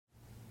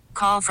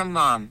call from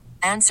mom.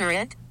 Answer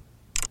it.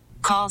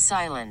 Call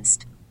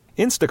silenced.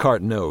 Instacart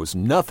knows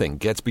nothing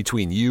gets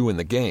between you and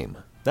the game.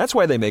 That's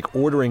why they make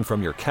ordering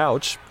from your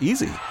couch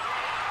easy.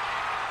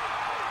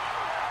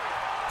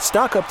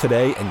 Stock up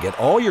today and get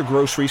all your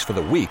groceries for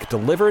the week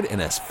delivered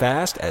in as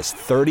fast as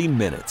 30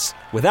 minutes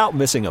without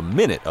missing a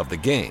minute of the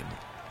game.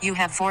 You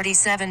have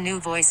 47 new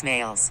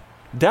voicemails.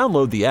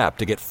 Download the app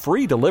to get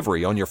free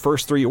delivery on your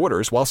first 3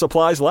 orders while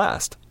supplies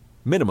last.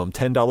 Minimum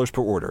 $10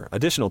 per order.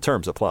 Additional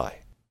terms apply.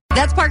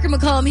 That's Parker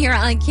McCollum here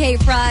on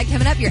K-Frog.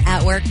 Coming up, your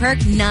At Work Perk,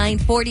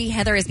 9:40.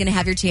 Heather is going to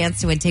have your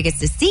chance to win tickets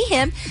to see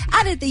him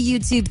out at the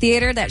YouTube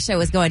Theater. That show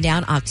is going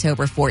down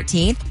October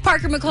 14th.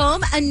 Parker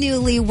McCollum, a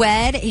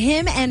newlywed.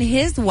 Him and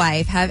his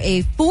wife have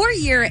a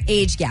 4-year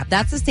age gap.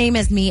 That's the same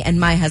as me and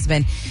my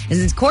husband.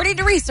 And according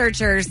to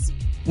researchers,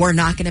 we're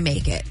not going to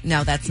make it.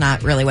 No, that's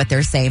not really what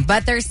they're saying.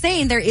 But they're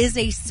saying there is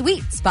a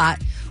sweet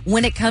spot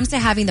when it comes to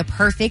having the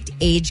perfect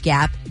age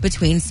gap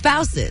between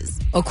spouses.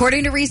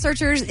 According to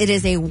researchers, it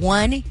is a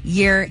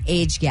 1-year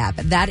age gap.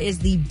 That is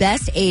the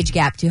best age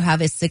gap to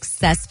have a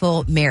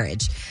successful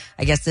marriage.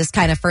 I guess this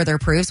kind of further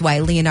proves why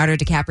Leonardo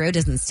DiCaprio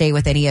doesn't stay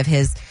with any of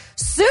his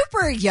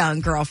super young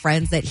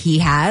girlfriends that he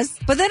has.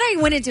 But then I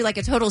went into like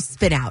a total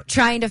spin out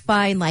trying to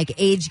find like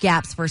age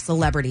gaps for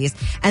celebrities.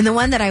 And the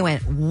one that I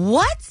went,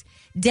 what?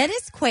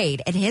 Dennis Quaid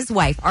and his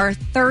wife are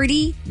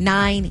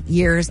 39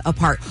 years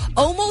apart.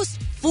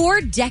 Almost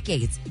 4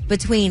 decades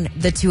between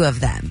the two of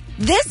them.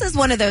 This is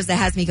one of those that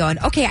has me going,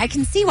 okay, I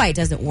can see why it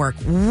doesn't work.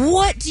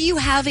 What do you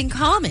have in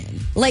common?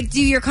 Like,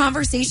 do your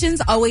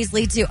conversations always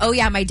lead to, oh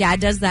yeah, my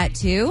dad does that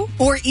too?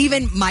 Or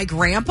even my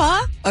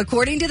grandpa?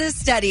 According to this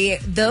study,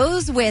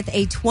 those with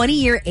a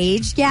 20-year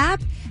age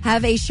gap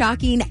have a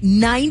shocking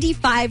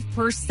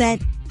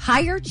 95%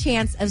 higher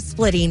chance of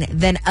splitting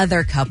than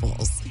other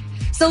couples.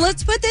 So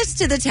let's put this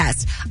to the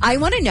test. I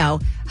want to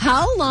know,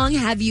 how long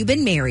have you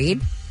been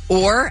married?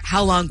 Or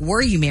how long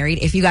were you married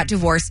if you got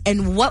divorced?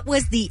 And what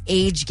was the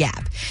age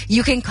gap?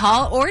 You can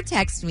call or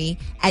text me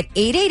at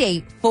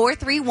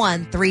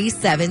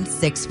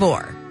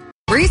 888-431-3764.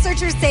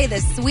 Researchers say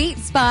the sweet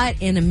spot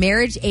in a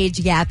marriage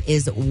age gap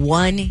is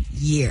 1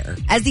 year.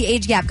 As the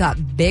age gap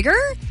got bigger,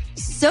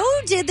 so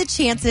did the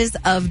chances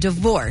of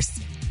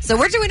divorce. So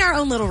we're doing our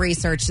own little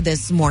research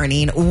this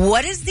morning.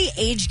 What is the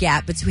age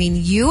gap between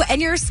you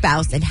and your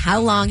spouse, and how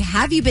long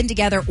have you been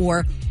together,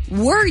 or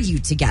were you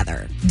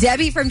together?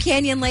 Debbie from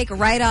Canyon Lake,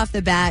 right off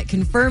the bat,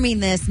 confirming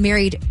this,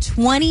 married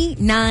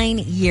 29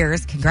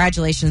 years.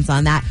 Congratulations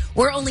on that.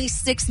 We're only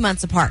 6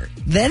 months apart.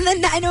 Then the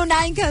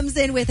 909 comes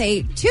in with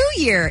a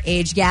 2-year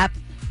age gap,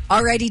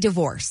 already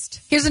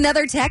divorced. Here's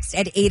another text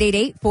at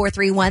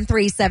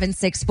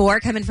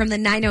 888-431-3764 coming from the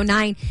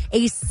 909,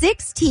 a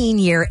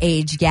 16-year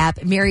age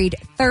gap, married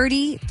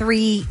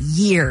 33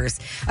 years.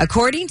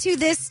 According to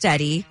this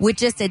study, with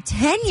just a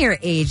 10-year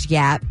age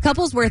gap,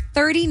 couples were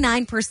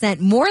 39%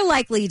 more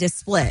likely to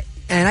split.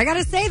 And I got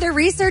to say, the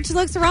research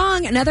looks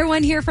wrong. Another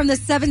one here from the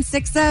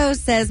 760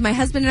 says, my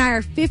husband and I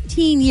are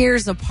 15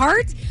 years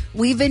apart.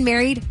 We've been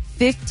married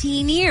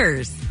 15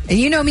 years. And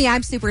you know me,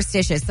 I'm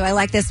superstitious, so I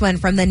like this one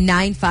from the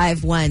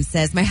 951.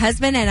 Says, my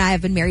husband and I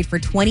have been married for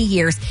 20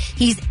 years.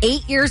 He's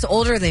 8 years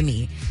older than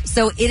me.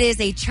 So it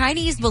is a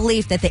Chinese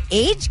belief that the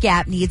age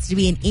gap needs to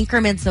be in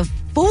increments of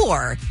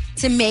 4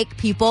 to make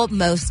people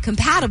most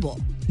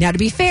compatible. Now, to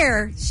be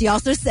fair, she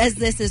also says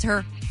this is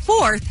her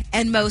 4th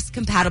and most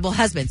compatible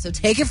husband. So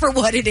take it for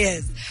what it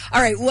is.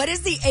 All right, what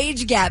is the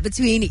age gap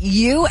between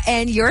you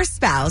and your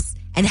spouse?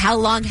 And how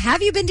long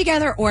have you been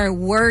together, or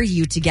were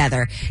you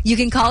together? You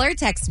can call or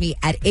text me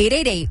at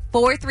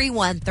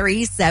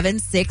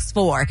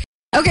 888-431-3764.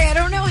 Okay, I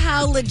don't know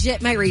how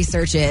legit my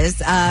research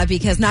is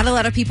because not a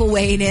lot of people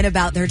weighing in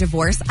about their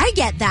divorce. I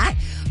get that.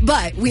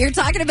 But we are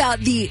talking about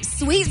the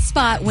sweet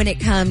spot when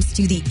it comes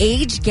to the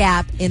age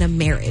gap in a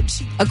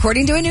marriage.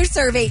 According to a new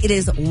survey, it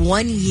is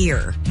 1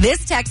 year.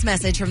 This text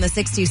message from the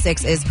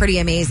 626 is pretty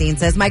amazing. It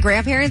says, my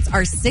grandparents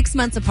are 6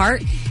 months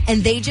apart,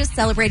 and they just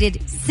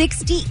celebrated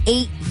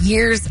 68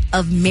 years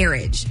of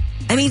marriage.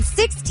 I mean,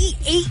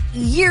 68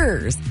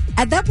 years.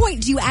 At that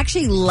point, do you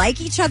actually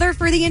like each other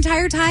for the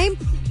entire time?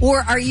 Or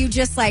are you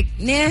just like,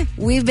 nah,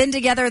 we've been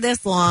together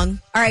this long?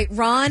 All right,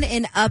 Ron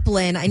in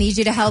Upland, I need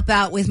you to help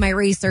out with my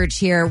research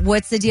here.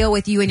 What's the deal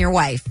with you and your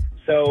wife?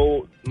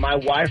 So my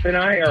wife and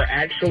I are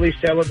actually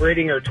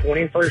celebrating her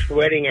 21st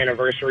wedding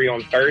anniversary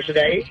on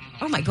Thursday.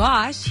 Oh, my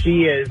gosh.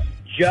 She is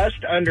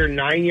just under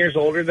 9 years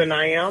older than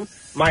I am.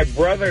 My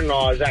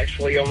brother-in-law is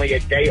actually only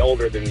a day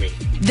older than me.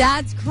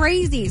 That's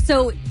crazy.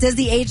 So does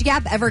the age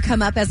gap ever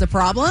come up as a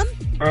problem?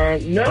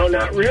 No,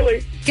 not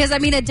really. Because, I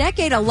mean, a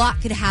decade, a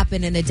lot could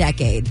happen in a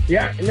decade.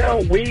 Yeah, no,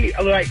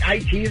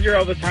 I tease her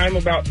all the time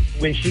about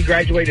when she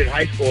graduated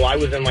high school. I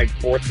was in,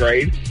 4th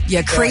grade.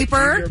 You creeper.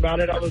 I tease her about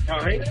it all the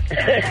time.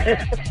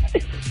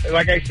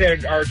 Like I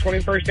said, our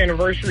 21st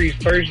anniversary is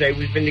Thursday.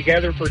 We've been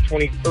together for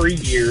 23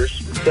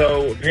 years.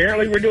 So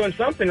apparently we're doing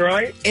something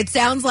right. It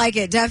sounds like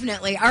it,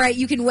 definitely. All right,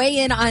 you can weigh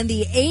in on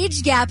the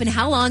age gap and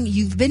how long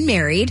you've been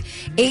married.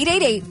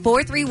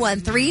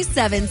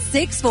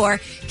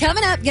 888-431-3764.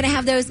 Coming up, going to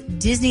have those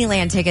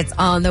Disneyland tickets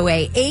on the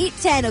way.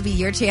 8:10 will be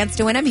your chance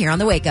to win them here on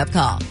the Wake Up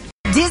Call.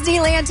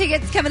 Disneyland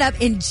tickets coming up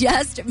in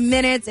just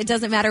minutes. It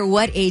doesn't matter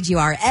what age you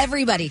are.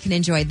 Everybody can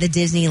enjoy the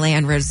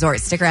Disneyland Resort.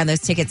 Stick around, those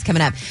tickets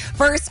coming up.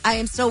 First, I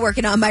am still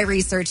working on my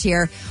research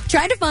here,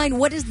 trying to find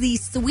what is the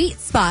sweet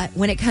spot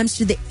when it comes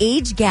to the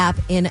age gap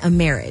in a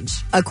marriage.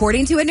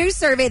 According to a new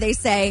survey, they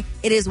say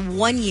it is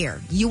 1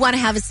 year. You want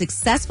to have a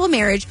successful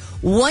marriage.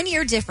 1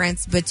 year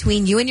difference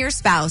between you and your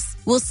spouse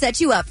will set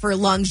you up for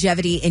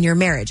longevity in your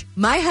marriage.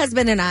 My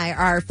husband and I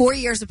are 4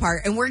 years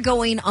apart, and we're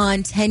going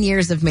on 10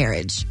 years of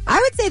marriage. I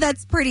would say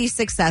that's pretty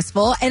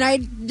successful, and I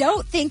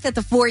don't think that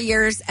the 4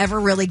 years ever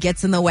really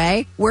gets in the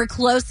way. We're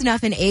close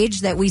enough in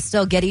age that we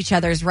still get each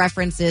other's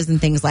references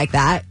and things like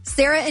that.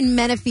 Sarah and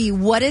Menifee,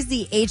 what is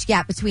the age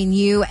gap between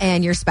you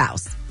and your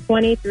spouse?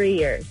 23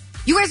 years.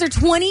 You guys are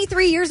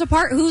 23 years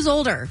apart. Who's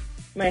older?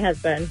 My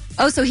husband.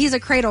 Oh, so he's a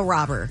cradle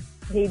robber.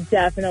 He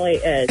definitely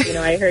is. You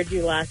know, I heard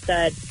you last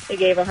said he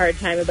gave a hard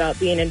time about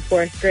being in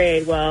 4th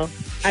grade. Well,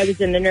 I was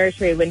in the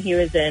nursery when he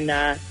was in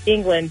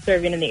England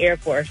serving in the Air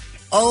Force.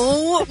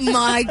 Oh,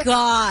 my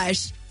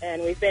gosh.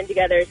 And we've been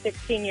together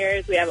 16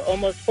 years. We have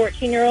almost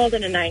 14-year-old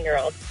and a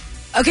 9-year-old.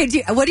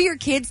 Okay, what do your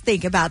kids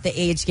think about the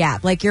age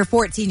gap? Like your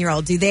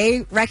 14-year-old, do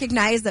they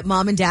recognize that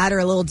mom and dad are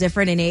a little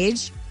different in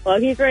age? Well,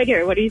 he's right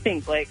here. What do you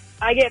think, Blake?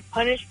 I get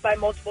punished by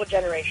multiple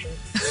generations.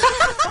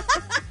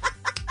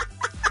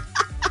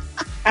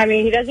 I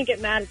mean, he doesn't get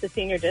mad at the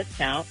senior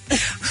discount.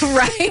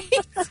 Right?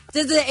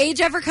 Does the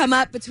age ever come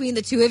up between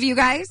the two of you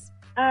guys?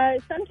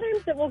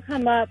 Sometimes it will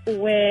come up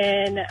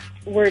when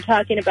we're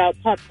talking about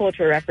pop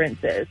culture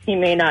references. He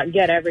may not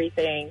get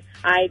everything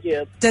I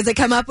do. Does it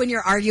come up when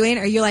you're arguing?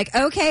 Are you like,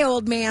 okay,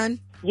 old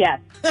man? Yes.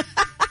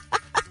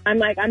 I'm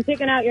like, I'm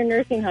picking out your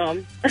nursing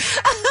home.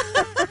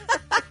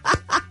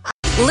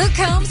 Luke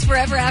Combs,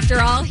 Forever After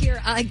All,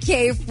 here on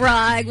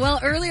K-Frog. Well,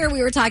 earlier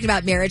we were talking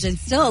about marriage and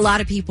still a lot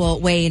of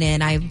people weighing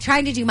in. I'm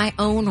trying to do my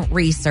own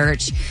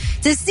research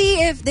to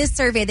see if this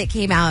survey that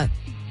came out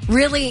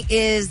really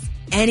is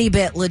any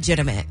bit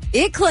legitimate.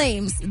 It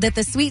claims that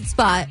the sweet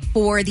spot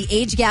for the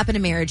age gap in a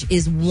marriage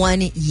is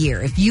 1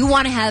 year. If you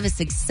want to have a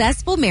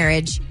successful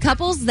marriage,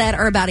 couples that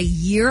are about a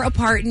year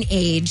apart in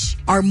age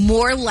are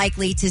more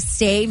likely to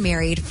stay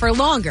married for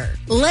longer.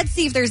 Let's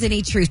see if there's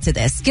any truth to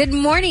this. Good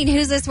morning.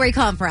 Who's this? Where you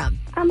come from?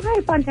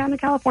 Hi, Fontana,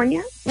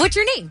 California. What's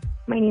your name?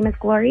 My name is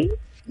Glory.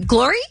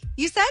 Glory,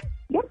 you said?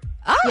 Yep.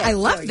 Oh, yes, I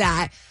love Glory.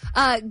 that.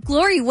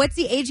 Glory, what's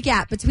the age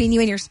gap between you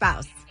and your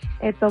spouse?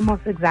 It's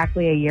almost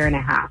exactly a year and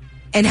a half.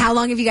 And how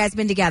long have you guys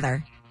been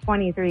together?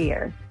 23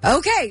 years.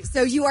 Okay,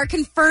 so you are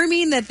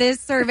confirming that this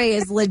survey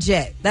is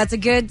legit. That's a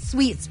good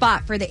sweet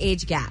spot for the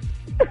age gap.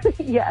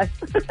 Yes.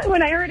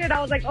 When I heard it,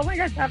 I was like, oh my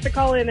gosh, I have to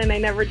call in, and I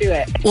never do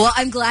it. Well,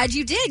 I'm glad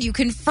you did. You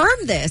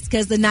confirmed this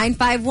because the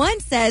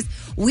 951 says,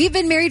 we've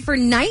been married for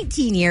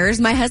 19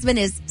 years. My husband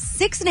is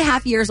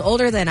 6.5 years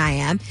older than I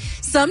am.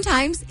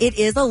 Sometimes it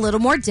is a little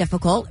more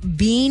difficult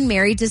being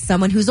married to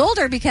someone who's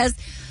older because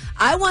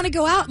I want to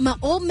go out and my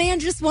old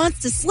man just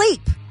wants to sleep.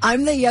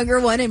 I'm the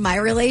younger one in my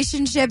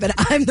relationship, and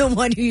I'm the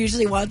one who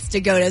usually wants to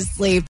go to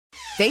sleep.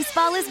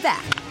 Baseball is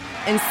back,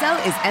 and so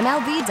is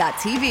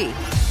MLB.tv.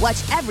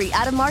 Watch every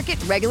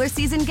out-of-market, regular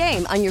season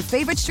game on your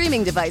favorite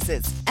streaming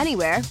devices,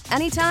 anywhere,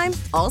 anytime,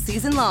 all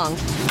season long.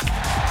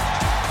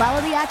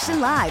 Follow the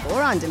action live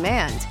or on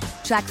demand.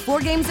 Track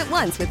 4 games at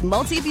once with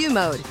multi-view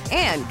mode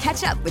and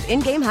catch up with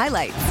in-game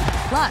highlights.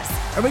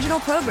 Plus, original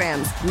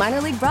programs,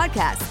 minor league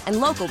broadcasts, and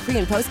local pre-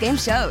 and post-game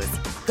shows.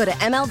 Go to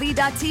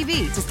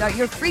MLB.tv to start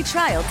your free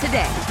trial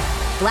today.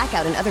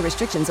 Blackout and other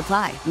restrictions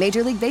apply.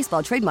 Major League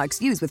Baseball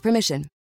trademarks used with permission.